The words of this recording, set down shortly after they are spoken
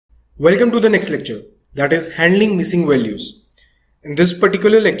Welcome to the next lecture, that is handling missing values. In this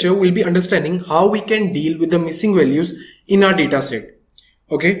particular lecture, we'll be understanding how we can deal with the missing values in our dataset.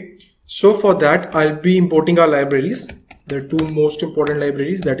 Okay, so for that, I'll be importing our libraries. The two most important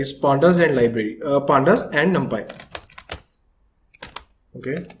libraries, that is pandas and numpy.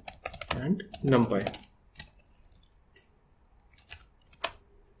 Okay, and numpy.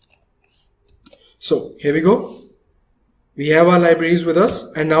 So here we go. We have our libraries with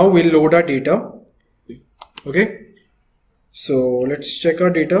us, and now we'll load our data. Okay, so let's check our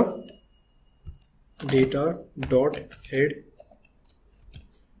data. Data.head.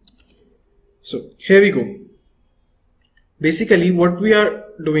 So here we go. Basically what we are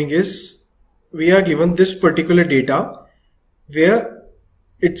doing is we are given this particular data where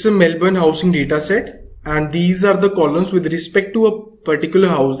it's a Melbourne housing data set, and these are the columns with respect to a particular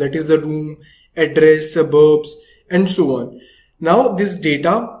house, that is the room, address, suburbs, and so on. Now this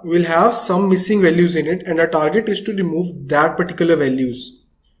data will have some missing values in it, and our target is to remove that particular values.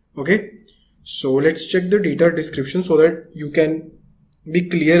 Okay, so let's check the data description so that you can be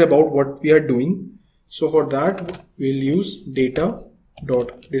clear about what we are doing. So for that we'll use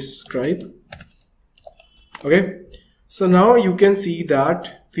data.describe. Okay, so now you can see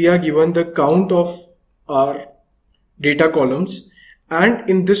that we are given the count of our data columns, and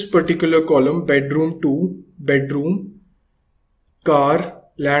in this particular column, bedroom 2, bedroom, car,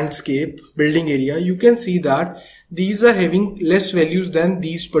 landscape, building area, you can see that these are having less values than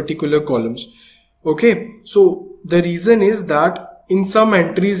these particular columns. Okay, so the reason is that in some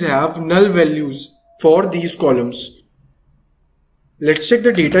entries have null values for these columns. Let's check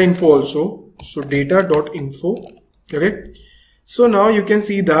the data info also. So data.info. Okay, so now you can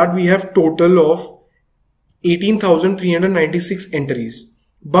see that we have total of 18,396 entries,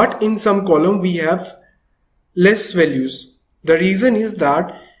 but in some column we have less values. The reason is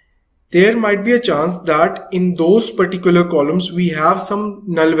that there might be a chance that in those particular columns we have some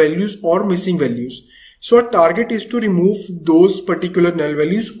null values or missing values. So our target is to remove those particular null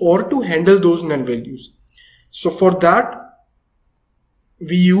values or to handle those null values. So for that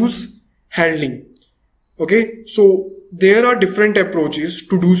we use handling. Okay, so there are different approaches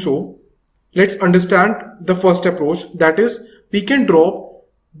to do so. Let's understand the first approach, that is we can drop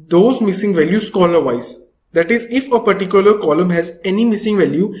those missing values column wise. That is, if a particular column has any missing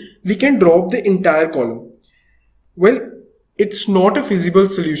value, we can drop the entire column. Well, it's not a feasible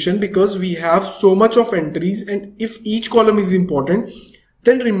solution because we have so much of entries, and if each column is important,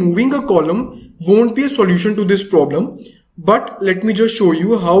 then removing a column won't be a solution to this problem. But let me just show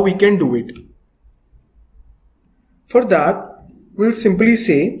you how we can do it. For that, we'll simply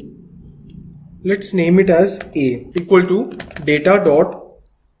say, let's name it as A equal to data.drop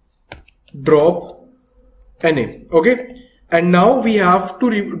NA. Okay, and now we have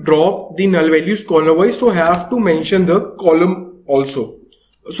to drop the null values column wise, so have to mention the column also.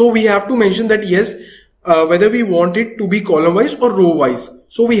 So we have to mention that yes, whether we want it to be column wise or row wise.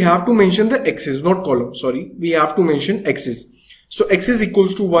 So we have to mention the axis, not column, sorry, we have to mention axis. So axis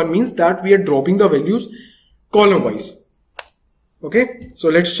equals to 1 means that we are dropping the values column wise. Okay, so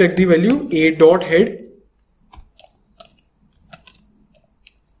let's check the value A.head.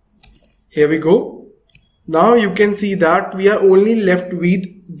 Here we go. Now you can see that we are only left with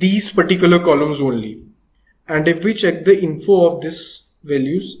these particular columns only. And if we check the info of this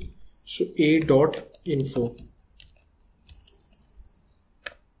values, so A.info.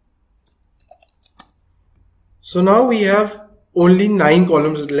 So now we have only 9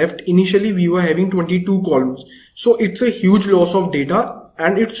 columns left. Initially we were having 22 columns. So it's a huge loss of data,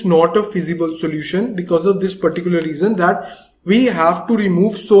 and it's not a feasible solution because of this particular reason that we have to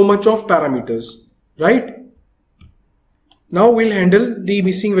remove so much of parameters, right? Now we'll handle the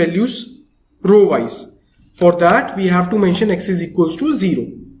missing values row wise. For that we have to mention x is equals to 0.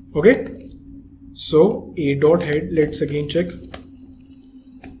 Okay, so A.head, let's again check.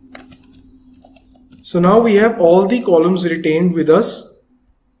 So now we have all the columns retained with us,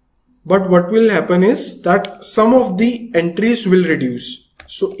 but what will happen is that some of the entries will reduce.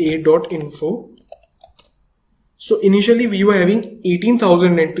 So A.info. So initially we were having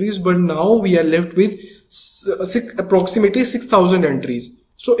 18,000 entries, but now we are left with approximately 6,000 entries.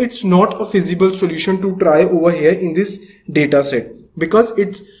 So it's not a feasible solution to try over here in this data set because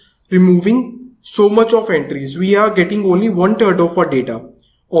it's removing so much of entries. We are getting only 1/3 of our data.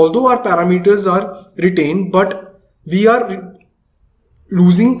 Although our parameters are retained, but we are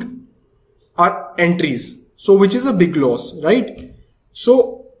losing our entries, so which is a big loss, right?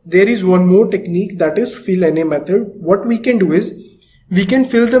 So there is one more technique, that is fill NA method. What we can do is we can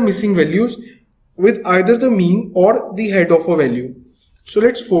fill the missing values with either the mean or the head of a value. So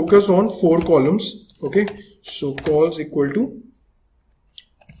let's focus on 4 columns. Okay, so calls equal to,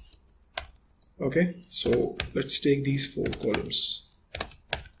 okay, so let's take these 4 columns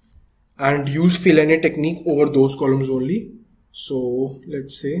and use fill any technique over those columns only. So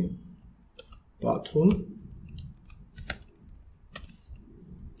let's say bathroom,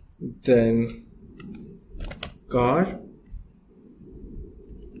 then car,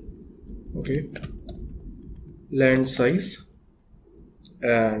 okay, land size,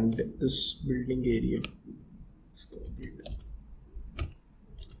 and this building area.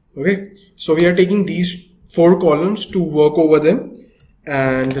 Okay, so we are taking these 4 columns to work over them,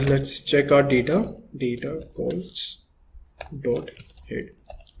 and let's check our data calls dot head.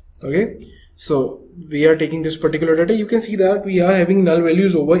 Okay, so we are taking this particular data. You can see that we are having null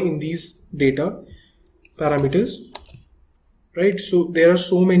values over in these data parameters, right? So there are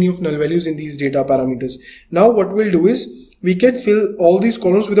so many of null values in these data parameters. Now what we'll do is we can fill all these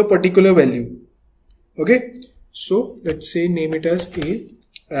columns with a particular value. Okay, so let's say name it as A,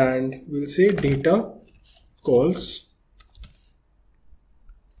 and we'll say data calls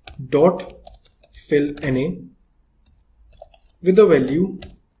dot fill NA with the value,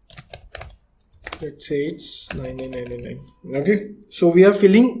 let's say it's 9999. Okay, so we are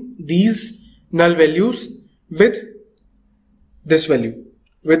filling these null values with this value,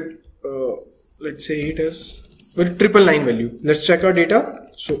 with let's say it is with 999 value. Let's check our data.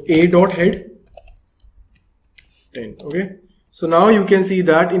 So A dot head 10. Okay, so now you can see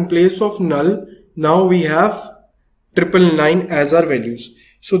that in place of null, now we have 999 as our values.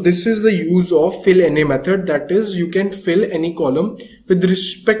 So this is the use of fill any method, that is you can fill any column with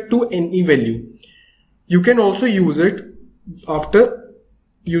respect to any value. You can also use it after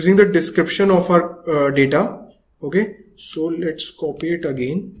using the description of our data. Okay, so let's copy it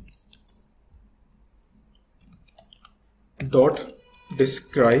again. Dot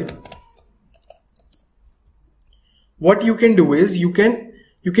describe. What you can do is you can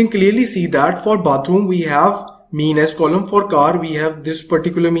clearly see that for bathroom we have mean as column, for car we have this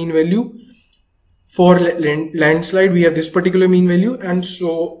particular mean value, for landslide we have this particular mean value, and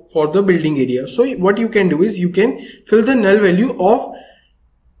so for the building area. So what you can do is you can fill the null value of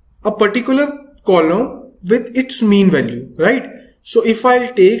a particular column with its mean value, right? So if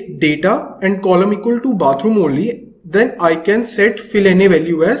I'll take data and column equal to bathroom only, then I can set fill any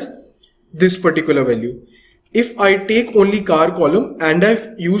value as this particular value. If I take only car column and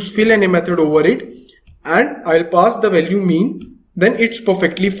I use fill any method over it and I'll pass the value mean, then it's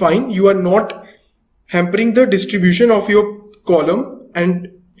perfectly fine. You are not hampering the distribution of your column,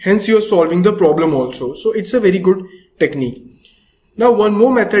 and hence you are solving the problem also. So it's a very good technique. Now one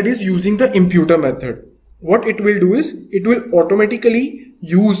more method is using the imputer method. What it will do is it will automatically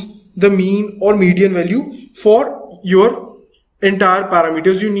use the mean or median value for your entire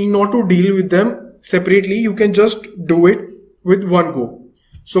parameters. You need not to deal with them separately. You can just do it with one go.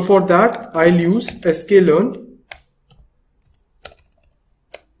 So for that I'll use sklearn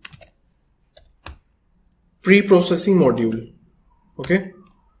pre-processing module. Okay,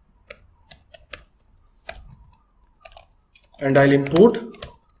 and I'll import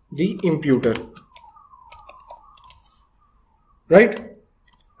the imputer, right?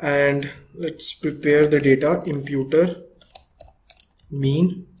 And let's prepare the data. Imputer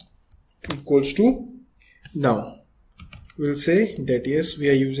mean equals to, now we'll say that yes, we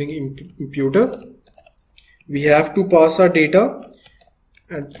are using imputer. We have to pass our data,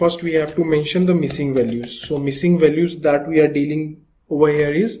 and first we have to mention the missing values. So missing values that we are dealing over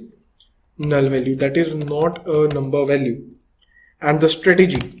here is null value, that is not a number value. And the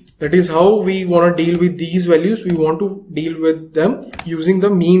strategy, that is how we want to deal with these values. We want to deal with them using the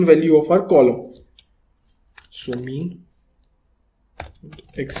mean value of our column. So mean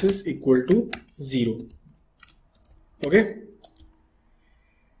x is equal to 0. Okay,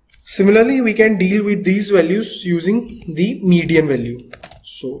 similarly we can deal with these values using the median value.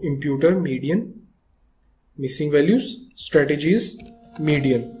 So imputer median, missing values, strategies,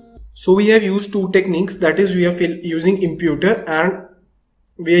 median. So we have used two techniques, that is we are using imputer and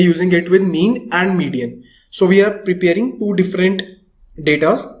we are using it with mean and median. So we are preparing two different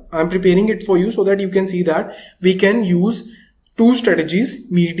datas. I am preparing it for you so that you can see that we can use two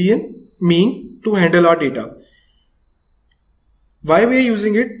strategies, median, mean, to handle our data. Why we are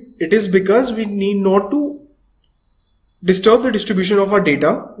using it? It is because we need not to disturb the distribution of our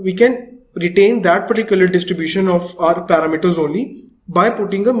data. We can retain that particular distribution of our parameters only by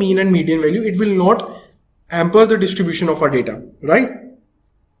putting a mean and median value. It will not hamper the distribution of our data, right?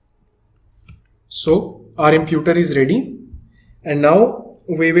 So our imputer is ready, and now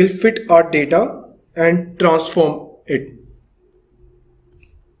we will fit our data and transform it.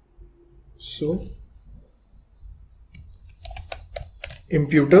 So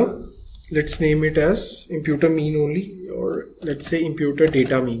imputer, let's name it as imputer mean only, or let's say imputer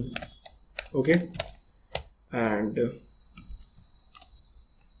data mean. Okay, and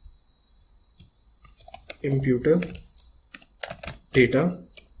imputer data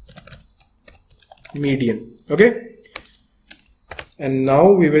median. Okay, and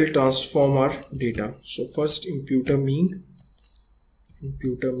now we will transform our data. So first imputer mean,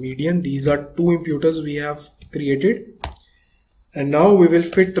 imputer median, these are two imputers we have created, and now we will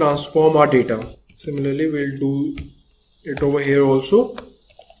fit transform our data. Similarly we'll do it over here also,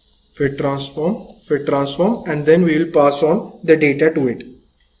 fit transform, and then we will pass on the data to it.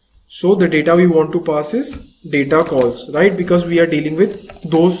 So the data we want to pass is data calls, right? Because we are dealing with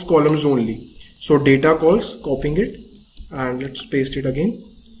those columns only. So data calls, copying it, and let's paste it again.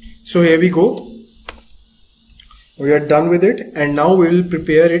 So here we go. We are done with it, and now we will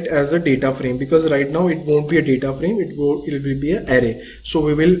prepare it as a data frame, because right now it won't be a data frame, it will be an array. So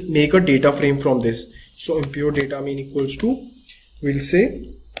we will make a data frame from this. So impute data mean equals to, we'll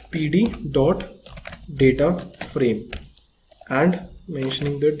say pd dot data frame, and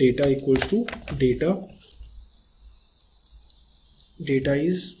mentioning the data equals to data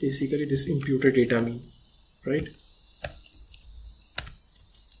is basically this imputed data mean, right?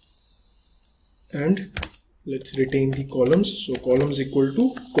 And let's retain the columns. So columns equal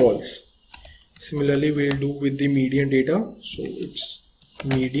to calls. Similarly we'll do with the median data. So it's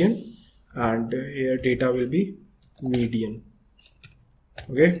median, and here data will be median.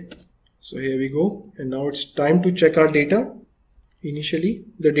 Okay, so here we go, and now it's time to check our data. Initially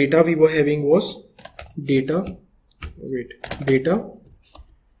the data we were having was data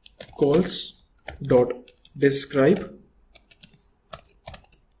calls dot describe,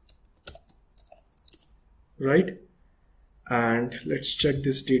 right? And let's check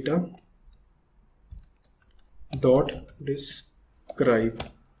this data dot describe.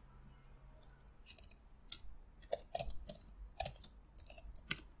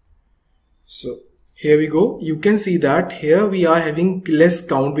 So here we go. You can see that here we are having less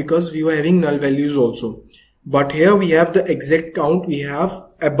count because we were having null values also, but here we have the exact count we have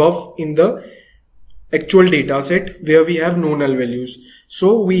above in the actual data set where we have no null values.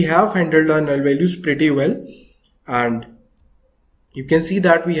 So we have handled our null values pretty well, and you can see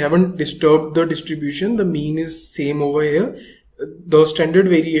that we haven't disturbed the distribution. The mean is same over here. The standard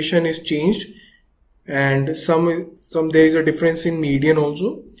variation is changed, and there is a difference in median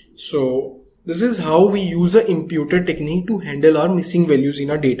also. So this is how we use a imputer technique to handle our missing values in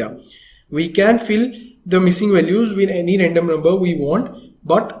our data. We can fill the missing values with any random number we want,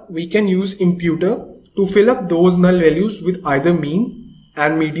 but we can use imputer to fill up those null values with either mean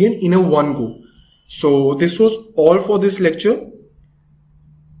and median in a one go. So this was all for this lecture.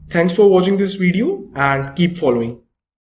 Thanks for watching this video, and keep following.